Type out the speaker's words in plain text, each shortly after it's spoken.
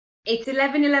It's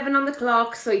 11:11 on the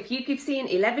clock, so if you keep seeing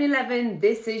 11:11,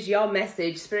 this is your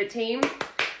message, Spirit team.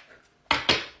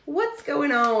 What's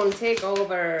going on? Take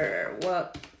over.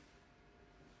 What?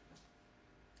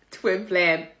 Twin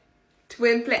flame.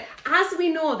 Twin flame. As we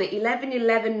know, the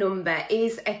 11:11 number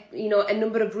is a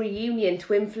number of reunion,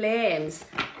 twin flames.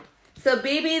 So,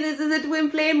 baby, this is a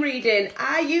twin flame reading.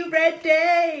 Are you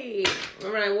ready?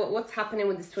 All right, what's happening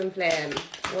with this twin flame?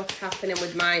 What's happening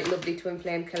with my lovely twin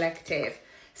flame collective?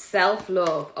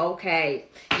 Self-love. Okay,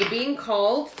 you're being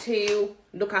called to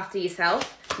look after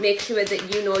yourself, make sure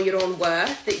that you know your own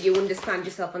worth, that you understand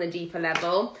yourself on a deeper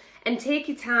level, and take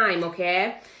your time.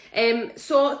 Okay,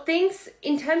 so things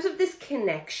in terms of this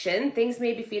connection, things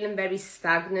may be feeling very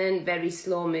stagnant, very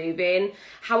slow moving.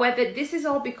 However, this is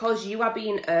all because you are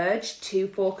being urged to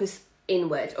focus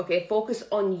inward. Okay, focus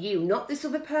on you, not this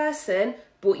other person,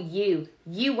 but you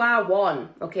are one.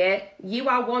 Okay, you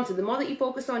are one. So the more that you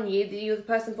focus on you, the other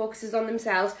person focuses on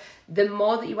themselves, the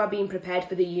more that you are being prepared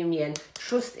for the union.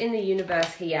 Trust in the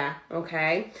universe here.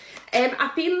 Okay,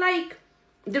 I feel like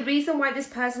the reason why this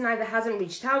person either hasn't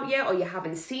reached out yet, or you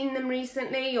haven't seen them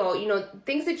recently, or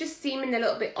things are just seeming a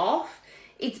little bit off,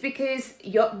 it's because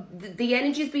the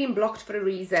energy is being blocked for a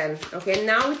reason. Okay,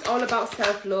 now it's all about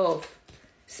self-love.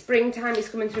 Springtime is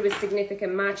coming through a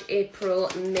significant March,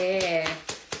 April, May.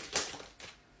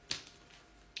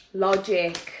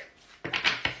 Logic.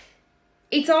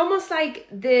 It's almost like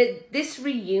this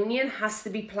reunion has to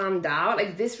be planned out.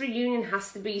 Like, this reunion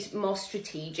has to be more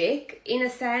strategic in a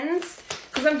sense.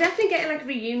 Because I'm definitely getting like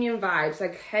reunion vibes,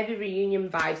 like heavy reunion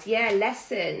vibes. Yeah,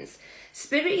 lessons.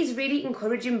 Spirit is really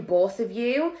encouraging both of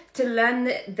you to learn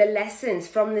the lessons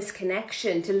from this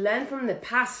connection, to learn from the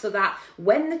past, so that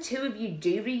when the two of you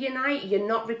do reunite, you're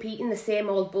not repeating the same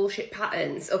old bullshit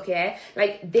patterns, okay?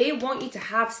 Like, they want you to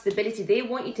have stability. They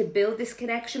want you to build this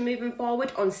connection moving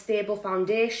forward on stable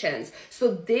foundations.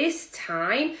 So this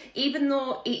time, even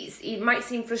though it might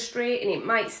seem frustrating, it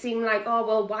might seem like, oh,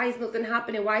 well, why is nothing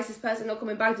happening? Why is this person not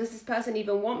coming back? Does this person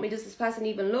even want me? Does this person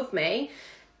even love me?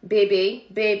 Baby,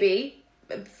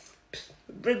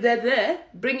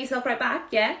 bring yourself right back.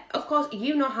 Yeah, of course,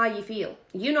 you know how you feel.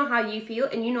 You know how you feel,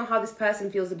 and you know how this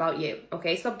person feels about you.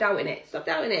 Okay, stop doubting it. Stop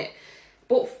doubting it.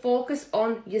 But focus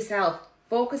on yourself.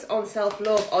 Focus on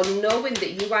self-love, on knowing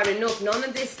that you are enough. None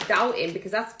of this doubting,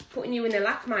 because that's putting you in a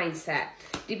lack mindset.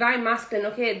 Divine masculine.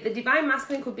 Okay, the divine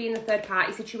masculine could be in a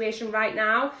third-party situation right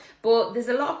now, but there's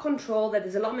a lot of control there.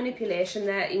 There's a lot of manipulation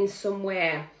there in some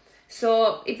way.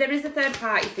 So if there is a third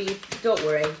party for you, don't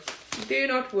worry. Do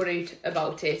not worry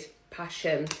about it.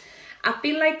 Passion. I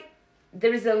feel like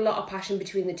there is a lot of passion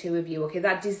between the two of you. Okay,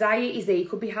 that desire is there. You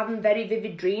could be having very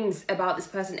vivid dreams about this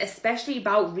person, especially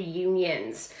about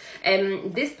reunions.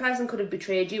 This person could have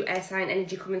betrayed you. Air sign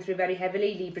energy coming through very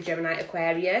heavily. Libra, Gemini,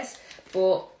 Aquarius.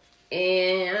 But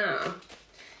yeah,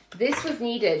 this was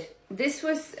needed. This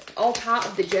was all part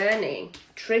of the journey.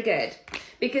 Triggered.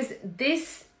 Because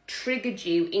this triggered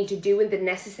you into doing the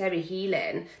necessary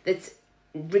healing that's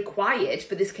required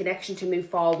for this connection to move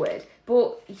forward.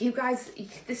 But you guys,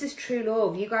 this is true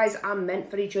love. You guys are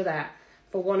meant for each other,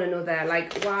 for one another.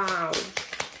 Like, wow.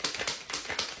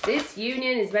 This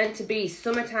union is meant to be.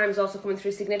 Summertime's also coming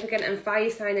through significant, and fire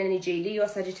sign energy. Leo,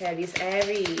 Sagittarius,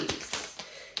 Aries.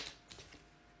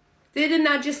 Didn't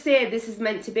I just say this is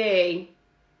meant to be?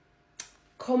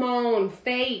 Come on,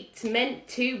 fate, meant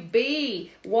to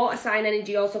be. Water sign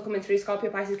energy also coming through, Scorpio,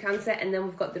 Pisces, Cancer, and then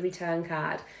we've got the return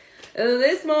card.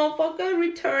 This motherfucker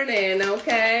returning,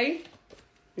 okay?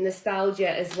 Nostalgia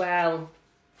as well.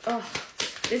 Oh,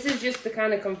 this is just to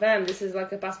kind of confirm, this is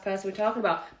like a past person we're talking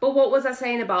about. But what was I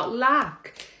saying about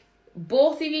lack?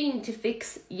 Both of you need to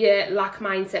fix your lack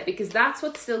mindset, because that's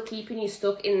what's still keeping you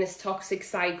stuck in this toxic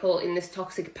cycle, in this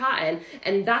toxic pattern.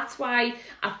 And that's why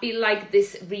I feel like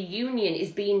this reunion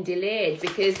is being delayed,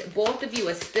 because both of you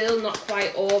are still not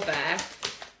quite over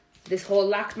this whole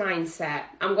lack mindset.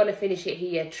 I'm going to finish it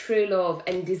here. True love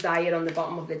and desire on the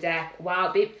bottom of the deck.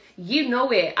 Wow, babe, you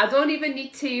know it. I don't even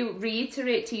need to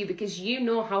reiterate to you, because you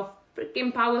know how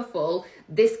freaking powerful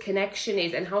this connection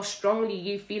is and how strongly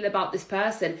you feel about this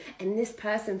person, and this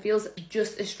person feels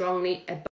just as strongly about